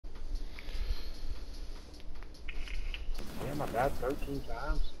I died 13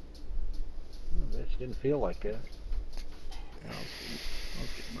 times. This didn't feel like that. I'll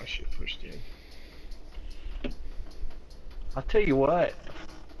get my shit pushed in. I'll tell you what.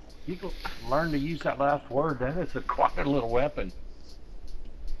 You can learn to use that last word. That is a quite a little weapon.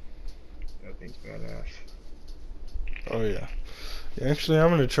 That thing's badass. Oh yeah. Actually, I'm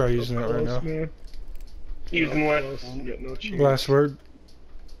gonna try using it right now. Man. Using what? You got no chance. Last word.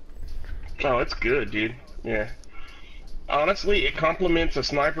 Oh, it's good, dude. Yeah. Honestly, it complements a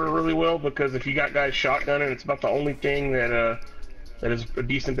sniper really well because if you got guys shotgunning, it's about the only thing that is a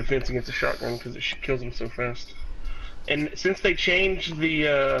decent defense against a shotgun because it kills them so fast. And since they changed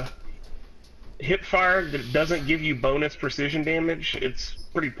the hip fire that doesn't give you bonus precision damage, it's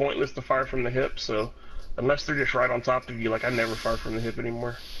pretty pointless to fire from the hip. So unless they're just right on top of you, like I never fire from the hip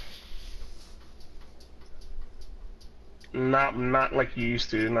anymore. Not like you used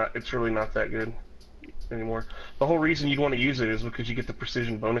to. It's really not that good anymore. The whole reason you'd want to use it is because you get the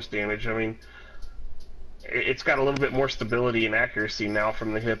precision bonus damage. I mean, it's got a little bit more stability and accuracy now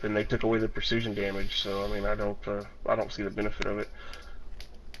from the hip, and they took away the precision damage. So I mean, I don't see the benefit of it.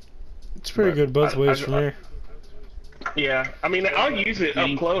 It's pretty good both ways for me. Yeah, I mean, I'll use it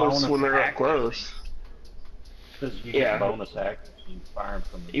up close when they're up close. Because you get bonus accuracy firing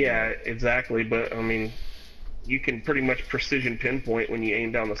from the exactly. But I mean, you can pretty much precision pinpoint when you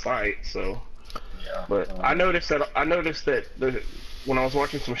aim down the sight. So, yeah. But I noticed that when I was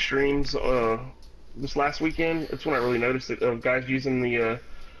watching some streams this last weekend, that's when I really noticed it of guys using the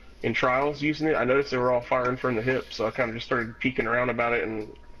in trials using it. I noticed they were all firing from the hip, so I kind of just started peeking around about it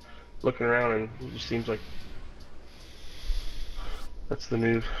and looking around, and it just seems like that's the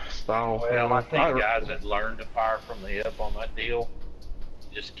new style. Well, I think guys that learn to fire from the hip on that deal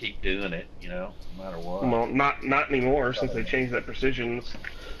just keep doing it, you know, no matter what. Well, not anymore since they changed that precision.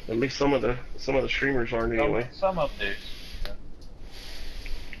 At least some of the streamers aren't anyway. Some of them do.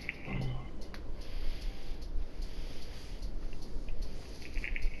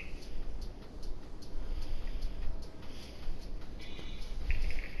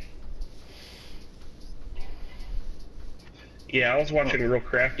 Yeah, I was watching Real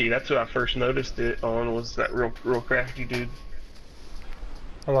Crafty. That's who I first noticed it on. Was that Real Crafty dude?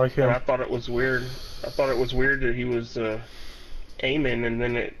 I like him. And I thought it was weird. I thought it was weird that he was aiming, and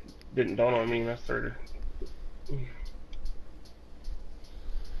then it didn't dawn on me, and I started.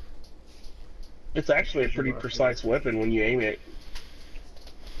 It's actually a pretty precise weapon when you aim it.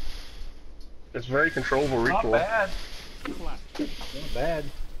 It's very controllable recoil. Not bad. Not bad.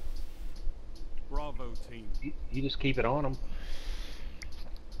 Bravo team. You just keep it on them.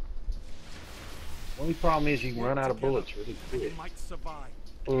 Only problem is you can run out of bullets really quick. Might survive.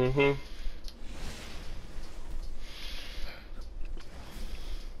 Mm-hmm.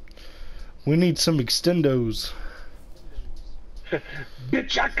 We need some extendos.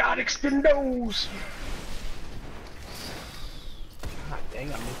 Bitch, I got extendos! God dang,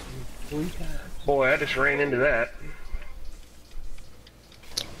 I missed you 3 times. Boy, I just ran into that.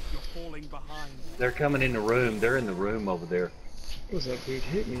 You're falling behind. They're coming in the room. They're in the room over there. What was that dude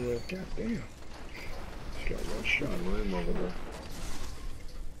hit me though? God damn. Got one shot. In the room over there.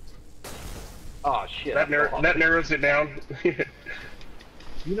 Oh shit. That narrows it down.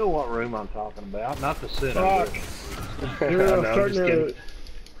 You know what room I'm talking about, not the center. Fuck. No, I'm just kidding.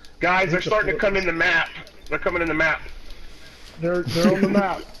 Guys, they're starting to come in the map. They're coming in the map. They're on the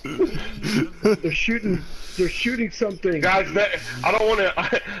map. They're shooting something. Guys, I don't want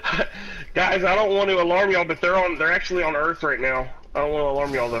to. Guys, I don't want to alarm y'all, but they're actually on Earth right now. I don't want to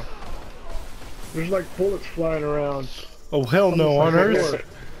alarm y'all though. There's like bullets flying around. Oh hell no, on Earth.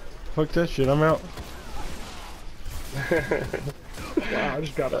 Fuck that shit, I'm out. Wow, I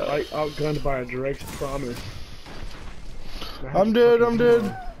just got outgunned by a direct promise. I'm dead, I'm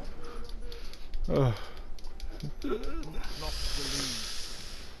dead. Ugh.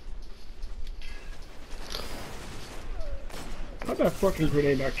 How'd that fucking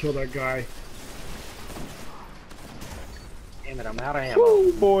grenade not kill that guy? Damn it, I'm out of ammo.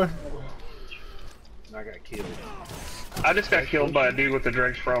 Oh boy. I got killed. I just got killed by a dude with the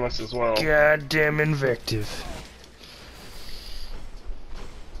Drake's Promise as well. Goddamn invective.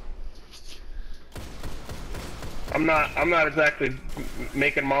 I'm not exactly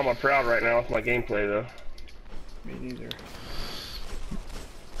making Mama proud right now with my gameplay though. Me neither.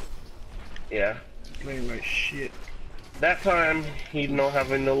 Yeah. Playing like shit. That time he'd not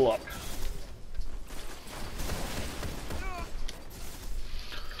having no luck.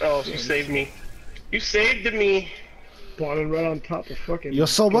 Oh, you saved me. You saved me. Spawning right on top of fucking. You're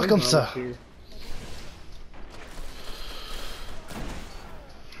so welcome, sir. Here.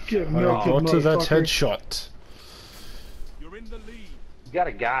 Get melted, Go to that motherfucker. headshot. You're in the lead. You got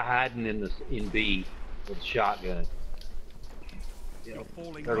a guy hiding in B with a shotgun. You're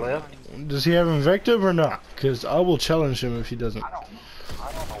falling Their left. behind. Does he have invective or not? Because I will challenge him if he doesn't. I don't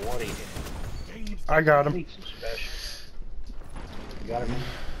know what he did. I got I him. need some special. You got him.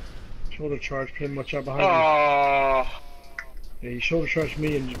 Shoulder charge him, watch out behind Oh, you. Yeah, he shoulder charged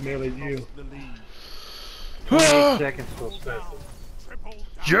me and meleeed you. The lead. 28 seconds till special. Triple down.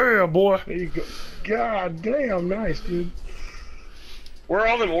 Yeah, boy. There you go. God damn, nice, dude. where are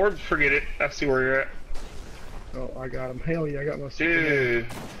all them orbs? Forget it. I see where you're at. Oh, I got him. Hell yeah, I got my super Dude.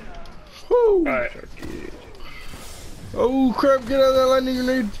 Woo. Alright. Dude. Oh crap! Get out of that lightning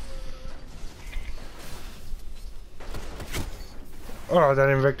grenade. Oh, that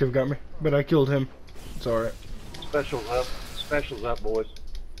invective got me, but I killed him. It's alright. Specials up. Specials up, boys.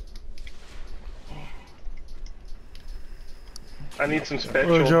 I need some Oh, did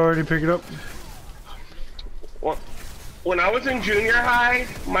special. you already pick it up? Well, when I was in junior high,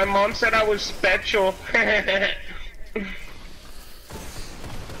 my mom said I was special.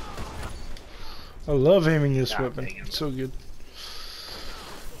 I love aiming this God weapon. dang it. It's so good.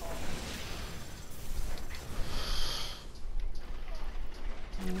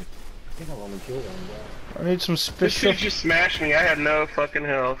 I think I've only killed one guy. I need some This special. dude just smashed me. I had no fucking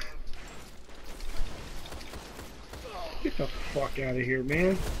health. Get the fuck out of here,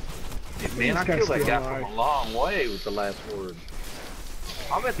 man. Man, I This guy's killed that still guy alive. from a long way with the last word.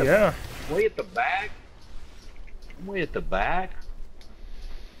 I'm at the Yeah. way at the back. I'm way at the back.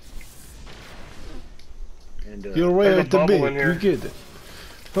 And You're way There's a at the bubble big. in here. You get it.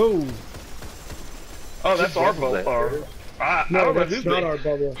 Oh. Oh, that's our boat. that Or, there. I No, don't know that's who not did. our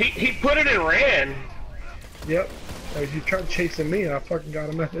bubble. He put it and ran. Yep. He tried chasing me and I fucking got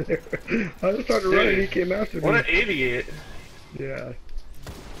him out of there. I just started running and he came after What me. an idiot. Yeah.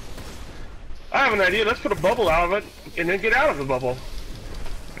 I have an idea. Let's put a bubble out of it and then get out of the bubble.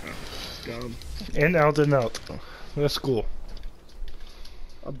 Dumb. In, out, and out. That's cool.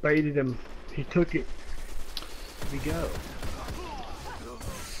 I baited him. He took it. we go.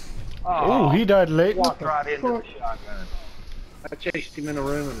 Oh, he died late. walked right into the fuck? shotgun. I chased him in the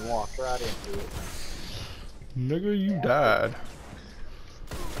room and walked right into it. Nigga, you died.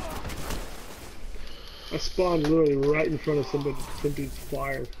 I spawned literally right in front of somebody's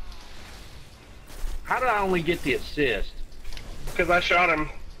fire. How did I only get the assist? Because I shot him.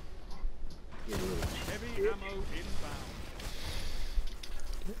 You little Heavy ammo inbound.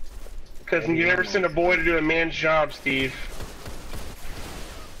 Because you never send a boy to do a man's job, Steve.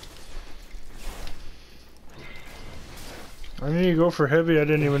 I need to go for heavy. I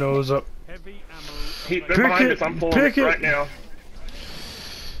didn't even know it was up. Heavy ammo. They're Pick behind it, us. I'm pulling pick it it. right now.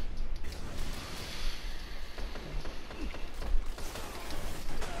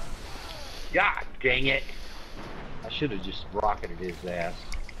 God dang it! I should have just rocketed his ass.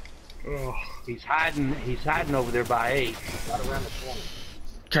 Oh, He's hiding over there by 8, right around the corner.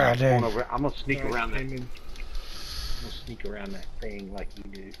 God Going dang. over, I'm gonna sneak guys around that. came in. I'm gonna sneak around that thing like you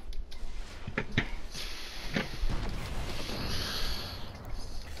do.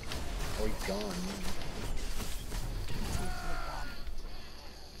 Oh, he's gone. Man.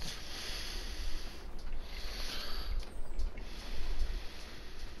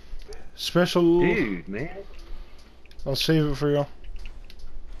 Special. Dude, man. I'll save it for y'all.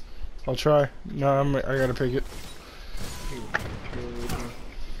 I'll try. No, I gotta pick it.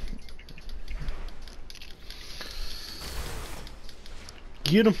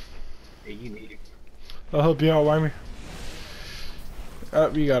 Get him. Hey, you need it. I'll help you out, Wymie.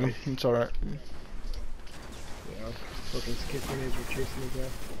 You got him. It's alright. Yeah, fucking skid grenades were chasing the guy.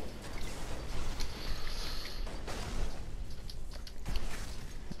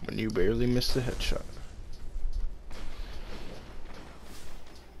 When you barely missed the headshot.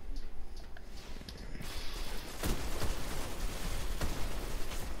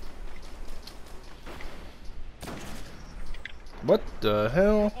 What the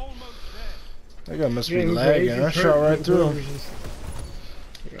hell? Almost there. That guy must be Yeah, lagging. I shot right through him. him.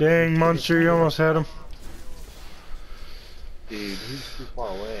 Dang, monster, you almost had him. Dude, he's too far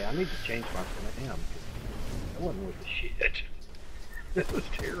away. I need to change my slam. That wasn't worth the shit. That was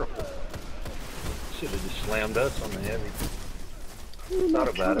terrible. Should have just slammed us on the heavy. Thought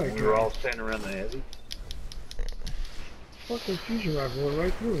about it. We were all standing around the heavy. Fucking fusion rifle went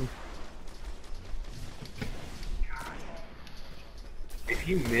right through him. If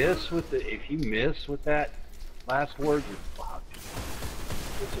you miss with that last word, you're fucked.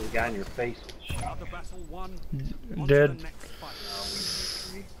 This is the guy in your face with a shot. Another battle won. On to Dead. the next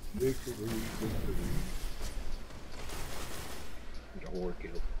fight. Victory, victory. Don't work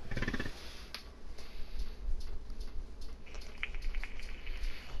it.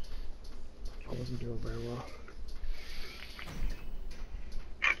 wasn't doing very well.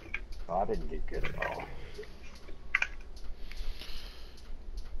 I didn't do good at all.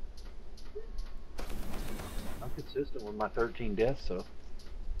 I'm consistent with my 13 deaths, so.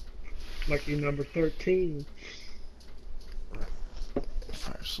 Lucky number 13.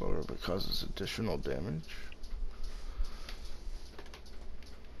 Fire slower but causes additional damage.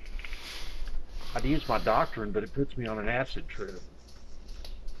 I'd use my doctrine, but it puts me on an acid trip.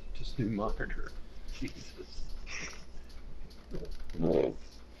 Just new monitor. Jesus. Oh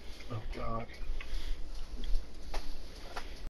God.